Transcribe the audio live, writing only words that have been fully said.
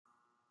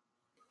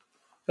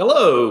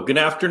Hello, good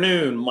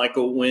afternoon.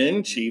 Michael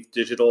Wynn, Chief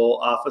Digital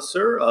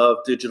Officer of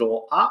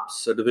Digital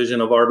Ops, a division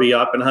of RB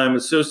Oppenheim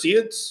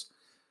Associates.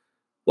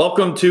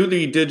 Welcome to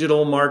the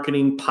Digital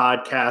Marketing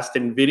Podcast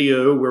and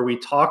video, where we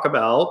talk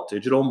about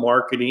digital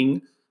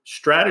marketing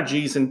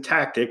strategies and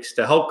tactics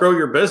to help grow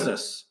your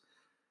business.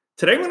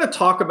 Today, I'm going to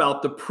talk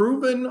about the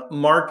proven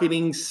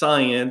marketing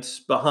science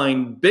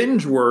behind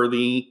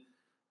binge-worthy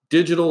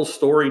digital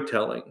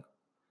storytelling.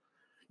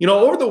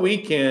 Over the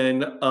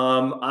weekend,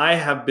 I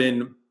have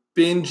been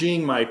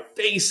binging my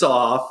face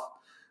off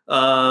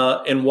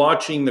and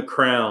watching The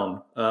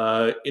Crown.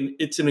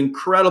 It's an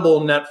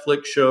incredible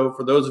Netflix show.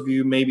 For those of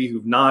you maybe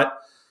who've not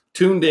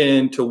tuned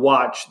in to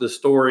watch the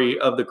story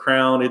of The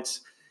Crown,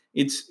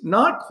 it's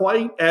not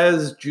quite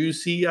as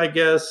juicy, I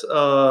guess,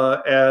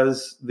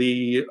 as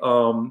the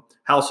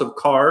House of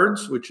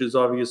Cards, which is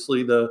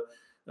obviously the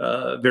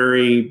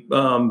very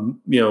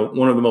one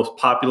of the most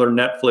popular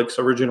Netflix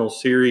original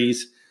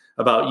series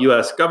about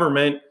U.S.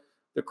 government.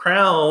 The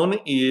Crown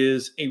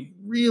is a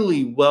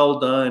really well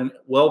done,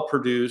 well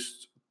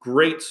produced,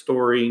 great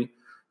story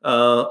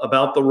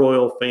about the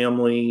royal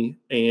family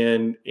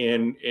and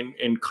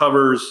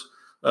covers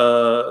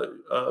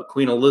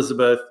Queen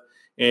Elizabeth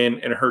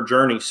and her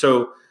journey.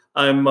 So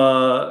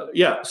so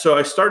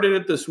I started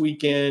it this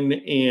weekend,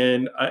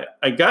 and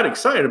I got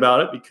excited about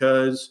it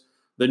because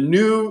the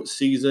new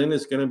season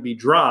is going to be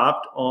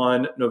dropped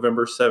on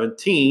November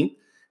 17th.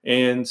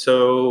 And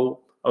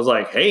so I was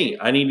like, hey,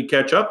 I need to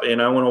catch up, and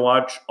I want to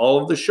watch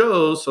all of the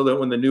shows so that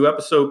when the new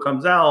episode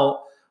comes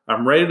out,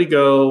 I'm ready to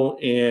go,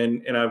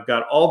 and I've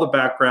got all the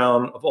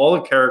background of all the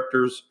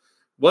characters,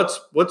 what's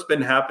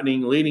been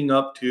happening leading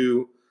up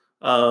to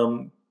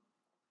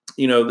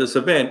this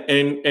event.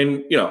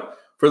 And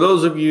for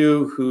those of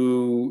you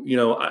who,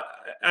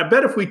 I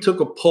bet if we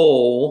took a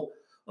poll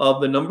of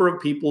the number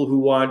of people who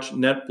watch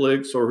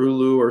Netflix or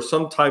Hulu or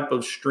some type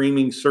of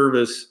streaming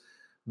service,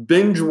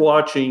 binge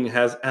watching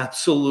has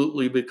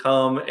absolutely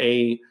become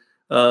it's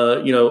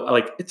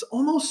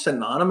almost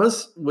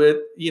synonymous with,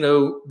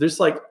 there's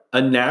like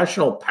a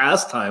national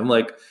pastime.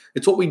 Like,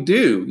 it's what we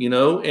do,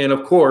 and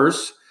of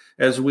course,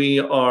 as we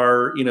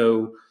are,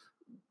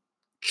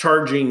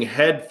 charging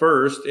head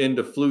first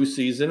into flu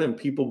season and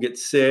people get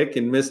sick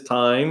and miss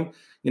time,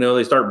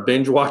 they start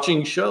binge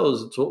watching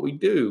shows. It's what we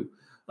do.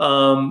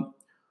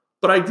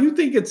 But I do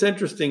think it's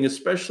interesting,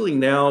 especially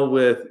now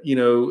with,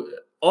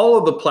 all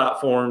of the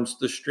platforms,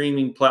 the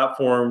streaming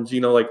platforms,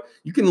 like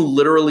you can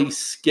literally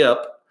skip,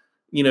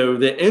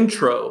 the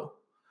intro.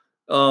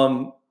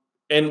 And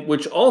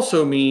which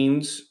also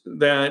means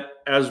that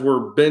as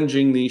we're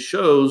binging these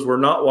shows, we're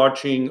not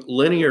watching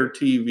linear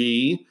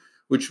TV,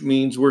 which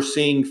means we're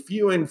seeing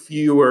fewer and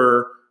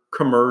fewer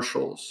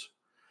commercials.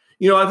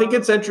 I think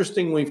it's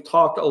interesting. We've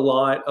talked a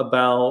lot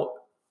about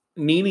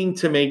needing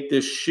to make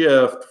this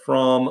shift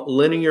from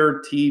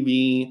linear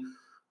TV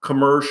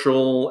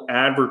commercial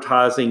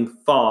advertising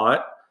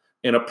thought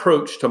and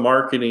approach to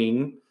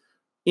marketing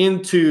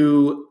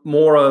into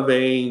more of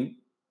a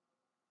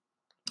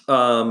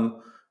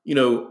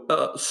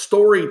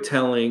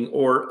storytelling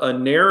or a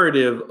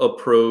narrative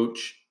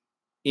approach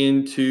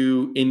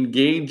into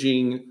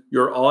engaging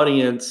your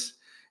audience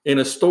in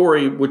a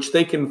story which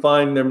they can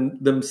find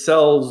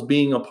themselves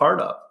being a part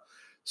of.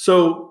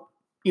 So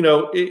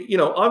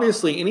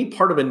obviously any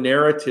part of a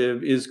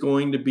narrative is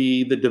going to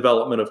be the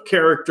development of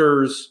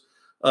characters,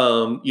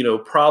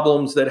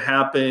 problems that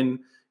happen,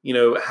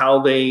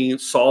 how they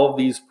solve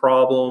these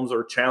problems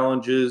or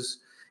challenges,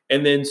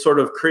 and then sort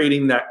of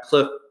creating that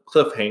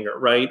cliffhanger,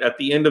 right? At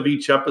the end of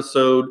each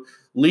episode,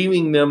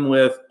 leaving them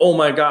with, oh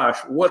my gosh,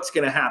 what's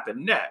going to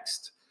happen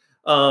next?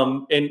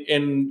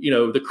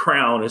 The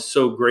Crown is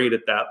so great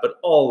at that, but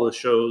all the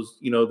shows,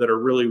 that are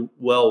really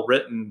well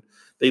written,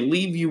 they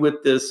leave you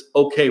with this,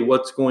 okay,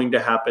 what's going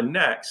to happen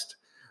next?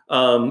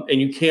 And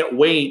you can't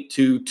wait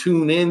to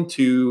tune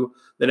into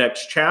the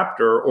next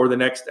chapter or the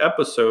next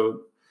episode.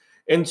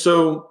 And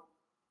so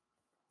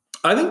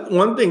I think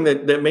one thing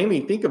that made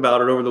me think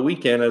about it over the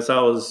weekend as I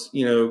was,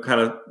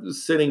 kind of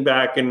sitting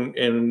back and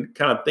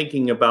kind of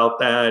thinking about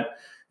that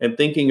and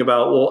thinking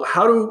about, well,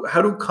 how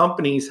do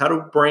companies, how do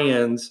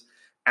brands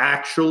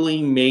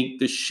actually make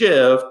the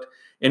shift,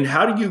 and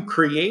how do you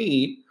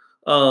create,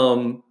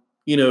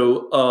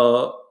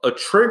 a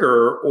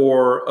trigger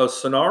or a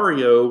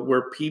scenario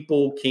where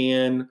people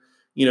can,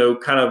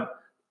 kind of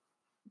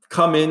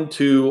come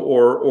into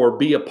or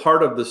be a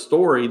part of the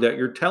story that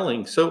you're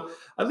telling. So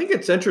I think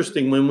it's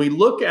interesting when we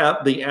look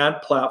at the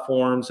ad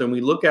platforms and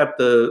we look at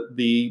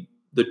the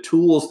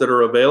tools that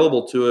are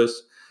available to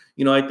us.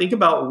 I think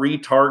about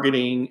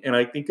retargeting, and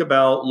I think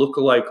about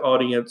lookalike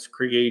audience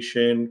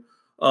creation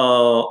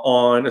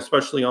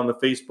especially on the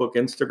Facebook,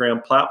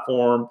 Instagram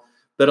platform,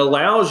 that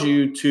allows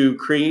you to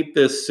create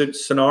this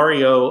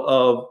scenario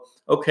of,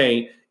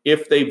 okay,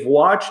 if they've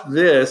watched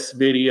this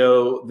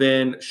video,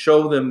 then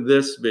show them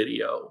this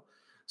video.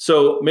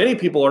 So many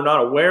people are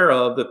not aware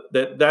of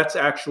that's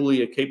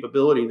actually a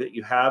capability that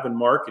you have in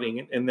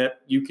marketing, and that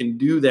you can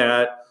do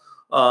that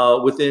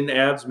within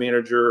Ads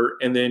Manager.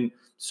 And then,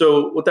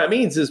 so what that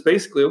means is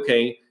basically,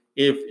 okay,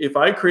 if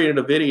I created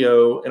a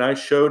video and I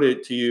showed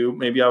it to you,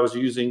 maybe I was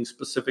using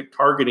specific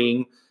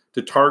targeting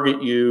to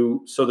target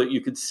you so that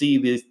you could see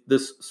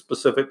this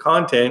specific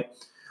content,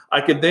 I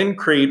could then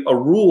create a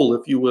rule,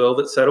 if you will,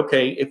 that said,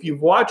 okay, if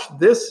you've watched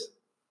this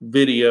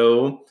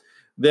video,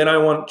 then I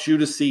want you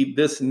to see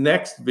this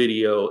next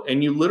video.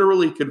 And you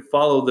literally could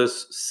follow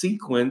this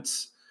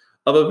sequence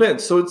of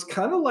events. So it's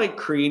kind of like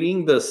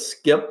creating the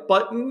skip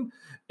button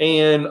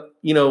and,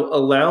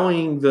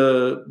 allowing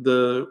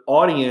the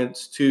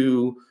audience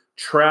to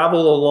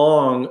travel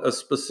along a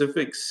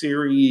specific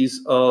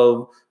series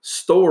of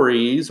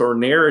stories or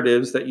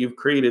narratives that you've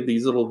created,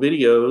 these little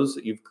videos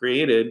that you've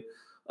created,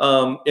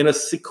 in a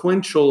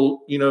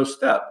sequential,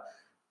 step.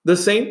 The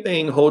same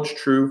thing holds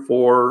true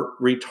for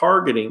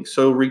retargeting.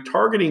 So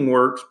retargeting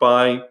works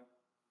by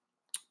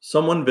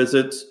someone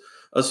visits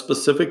a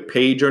specific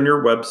page on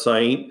your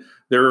website,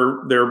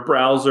 their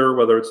browser,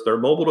 whether it's their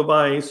mobile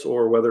device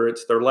or whether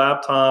it's their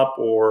laptop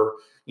or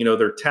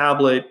their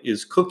tablet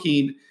is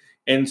cookied,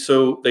 and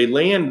so they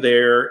land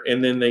there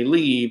and then they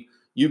leave.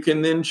 You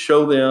can then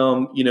show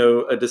them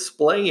a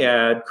display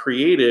ad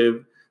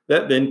creative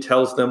that then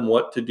tells them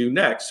what to do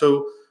next.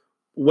 So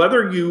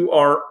whether you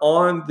are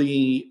on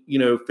the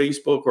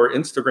Facebook or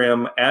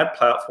Instagram ad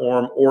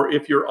platform, or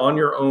if you're on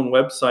your own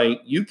website,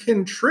 you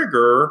can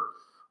trigger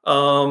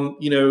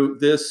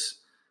this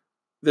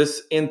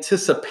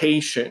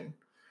anticipation,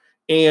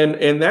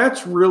 and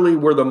that's really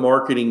where the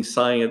marketing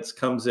science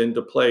comes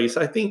into place.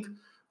 I think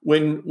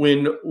when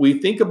we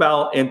think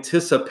about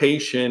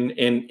anticipation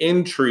and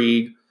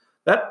intrigue,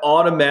 that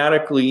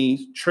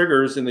automatically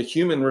triggers in the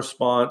human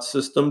response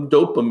system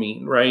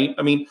dopamine, right?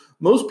 I mean,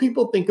 most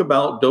people think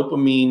about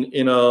dopamine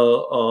in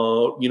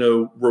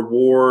a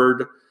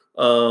reward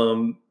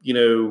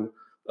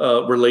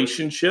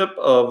relationship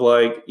of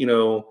like,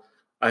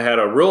 I had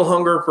a real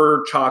hunger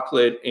for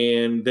chocolate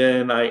and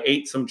then I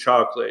ate some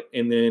chocolate,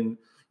 and then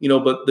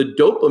but the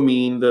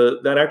dopamine,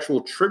 that actual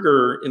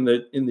trigger in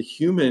the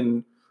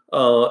human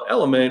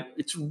element,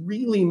 it's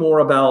really more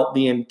about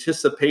the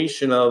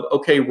anticipation of,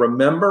 okay,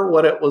 remember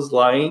what it was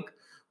like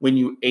when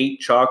you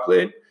ate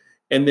chocolate,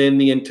 and then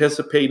the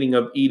anticipating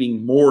of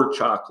eating more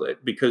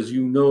chocolate because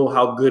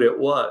how good it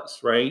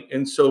was, right?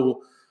 And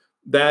so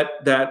that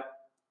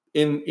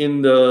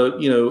in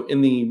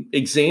the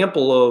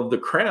example of The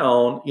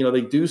Crown,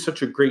 they do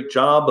such a great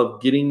job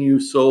of getting you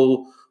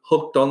so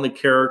hooked on the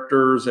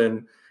characters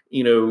and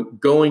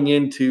going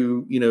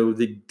into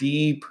the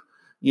deep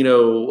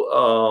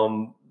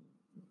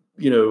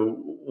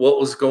what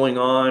was going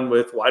on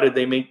with why did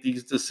they make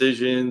these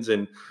decisions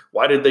and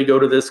why did they go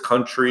to this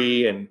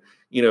country, and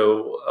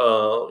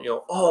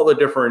all the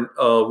different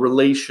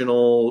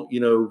relational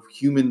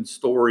human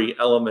story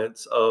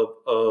elements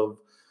of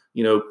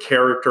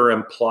character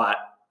and plot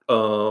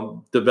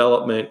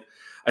development.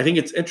 I think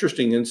it's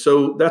interesting, and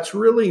so that's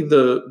really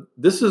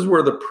this is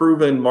where the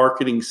proven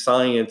marketing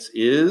science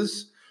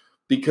is,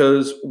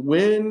 because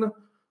when our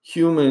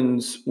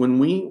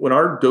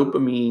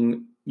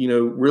dopamine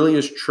really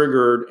is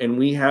triggered and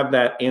we have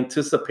that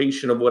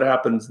anticipation of what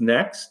happens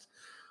next,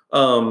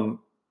 then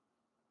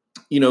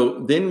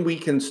we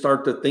can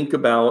start to think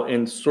about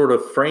and sort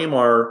of frame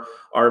our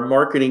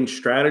marketing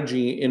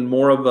strategy in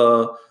more of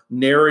a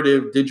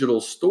narrative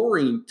digital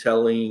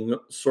storytelling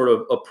sort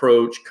of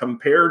approach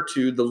compared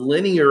to the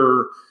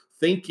linear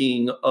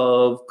thinking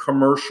of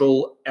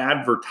commercial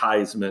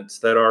advertisements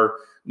that are,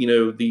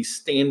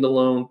 these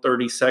standalone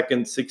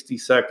 30-second,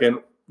 60-second,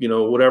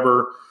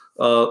 whatever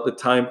the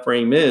time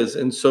frame is.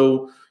 And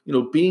so,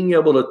 being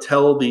able to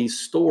tell these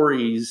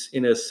stories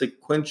in a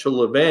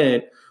sequential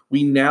event,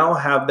 we now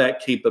have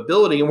that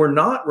capability, and we're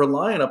not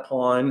relying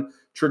upon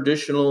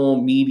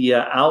traditional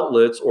media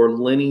outlets or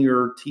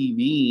linear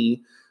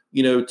TV,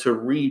 to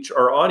reach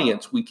our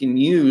audience. We can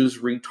use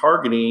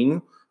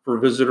retargeting for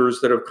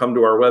visitors that have come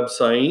to our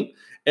website.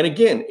 And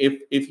again,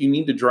 if you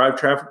need to drive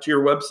traffic to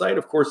your website,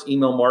 of course,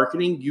 email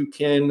marketing, you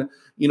can,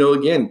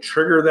 again,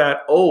 trigger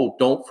that. Oh,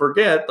 don't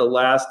forget the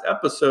last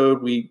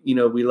episode we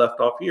left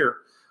off here.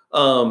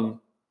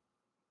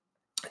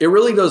 It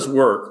really does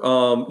work.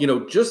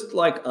 Just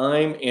like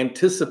I'm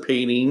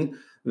anticipating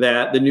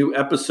that the new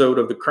episode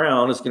of The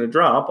Crown is going to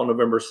drop on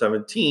November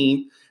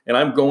 17th, and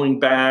I'm going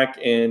back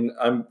and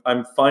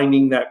I'm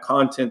finding that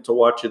content to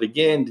watch it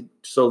again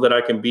so that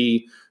I can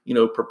be,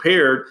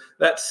 prepared.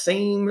 That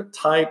same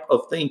type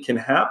of thing can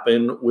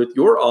happen with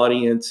your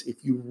audience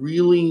if you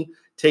really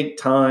take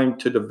time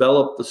to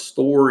develop the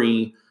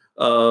story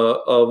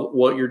of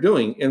what you're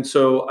doing. And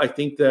so I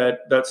think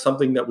that that's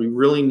something that we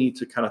really need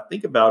to kind of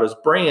think about as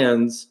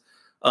brands.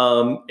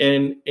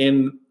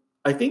 And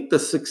I think the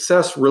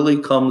success really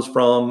comes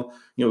from,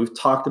 we've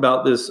talked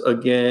about this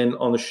again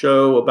on the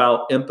show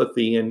about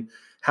empathy and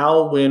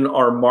how when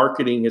our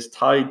marketing is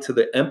tied to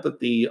the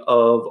empathy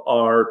of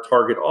our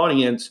target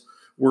audience,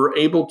 we're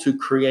able to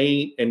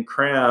create and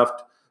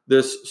craft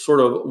this sort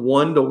of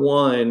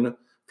one-to-one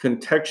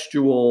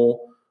contextual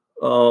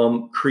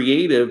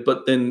creative,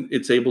 but then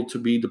it's able to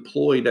be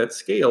deployed at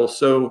scale.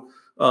 So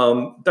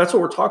that's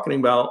what we're talking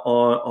about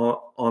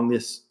on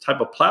this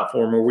type of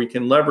platform, where we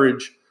can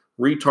leverage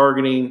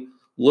retargeting,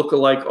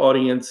 lookalike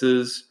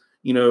audiences.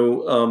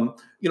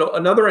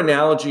 Another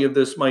analogy of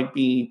this might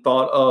be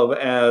thought of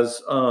as,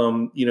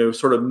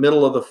 sort of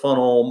middle of the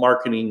funnel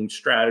marketing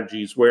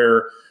strategies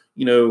where,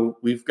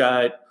 we've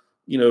got,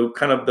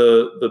 kind of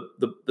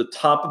the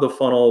top of the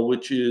funnel,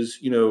 which is,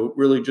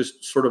 really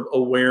just sort of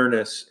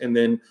awareness. And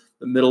then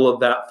the middle of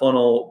that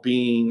funnel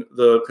being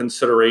the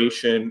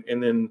consideration.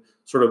 And then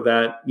sort of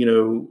that,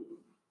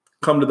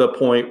 come to the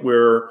point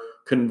where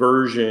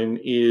conversion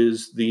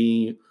is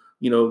the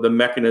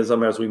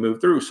mechanism as we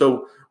move through.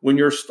 So when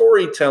you're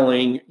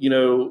storytelling,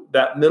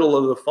 that middle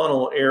of the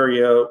funnel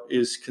area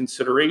is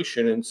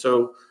consideration. And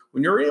so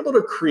when you're able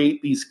to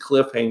create these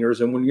cliffhangers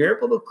and when you're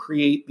able to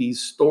create these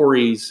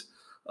stories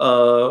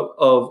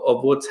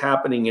of what's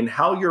happening and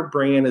how your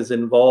brand is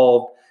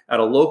involved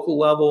at a local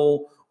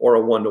level or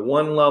a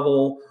one-to-one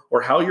level,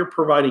 or how you're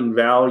providing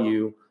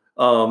value,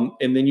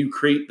 and then you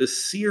create the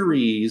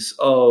series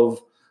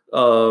of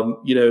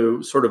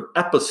sort of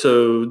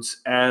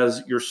episodes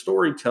as you're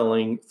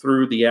storytelling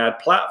through the ad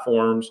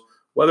platforms,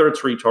 whether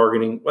it's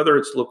retargeting, whether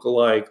it's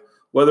lookalike,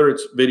 whether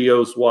it's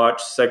videos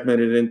watched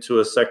segmented into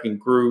a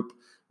second group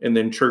and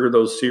then trigger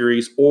those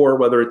series, or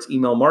whether it's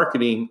email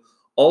marketing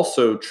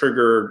also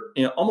triggered,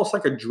 almost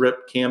like a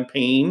drip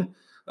campaign.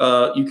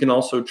 You can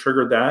also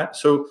trigger that.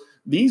 So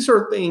these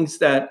are things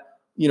that,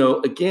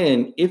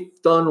 again, if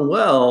done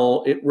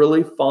well, it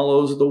really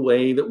follows the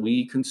way that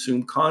we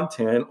consume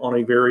content on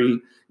a very,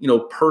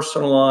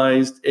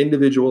 personalized,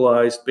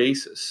 individualized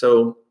basis.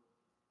 So,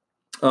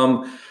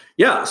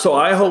 so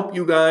I hope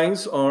you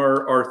guys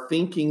are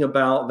thinking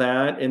about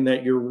that and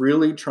that you're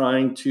really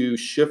trying to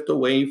shift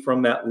away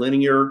from that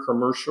linear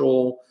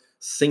commercial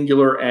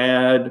singular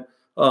ad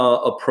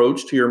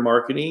approach to your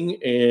marketing,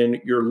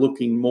 and you're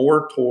looking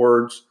more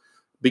towards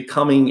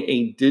becoming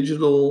a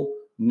digital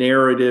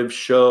narrative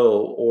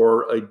show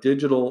or a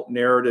digital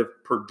narrative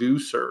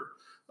producer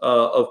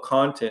of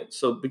content.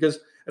 So because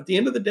at the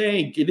end of the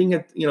day,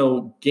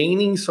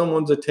 gaining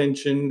someone's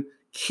attention,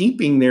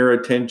 keeping their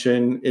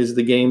attention is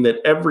the game that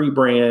every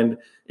brand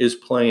is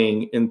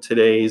playing in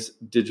today's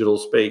digital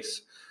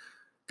space.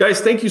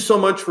 Guys, thank you so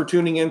much for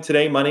tuning in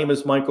today. My name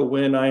is Michael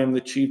Wynn. I am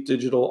the Chief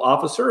Digital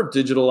Officer of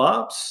Digital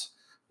Ops,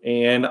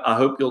 and I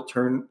hope you'll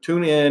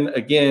tune in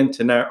again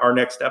to our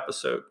next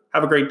episode.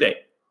 Have a great day.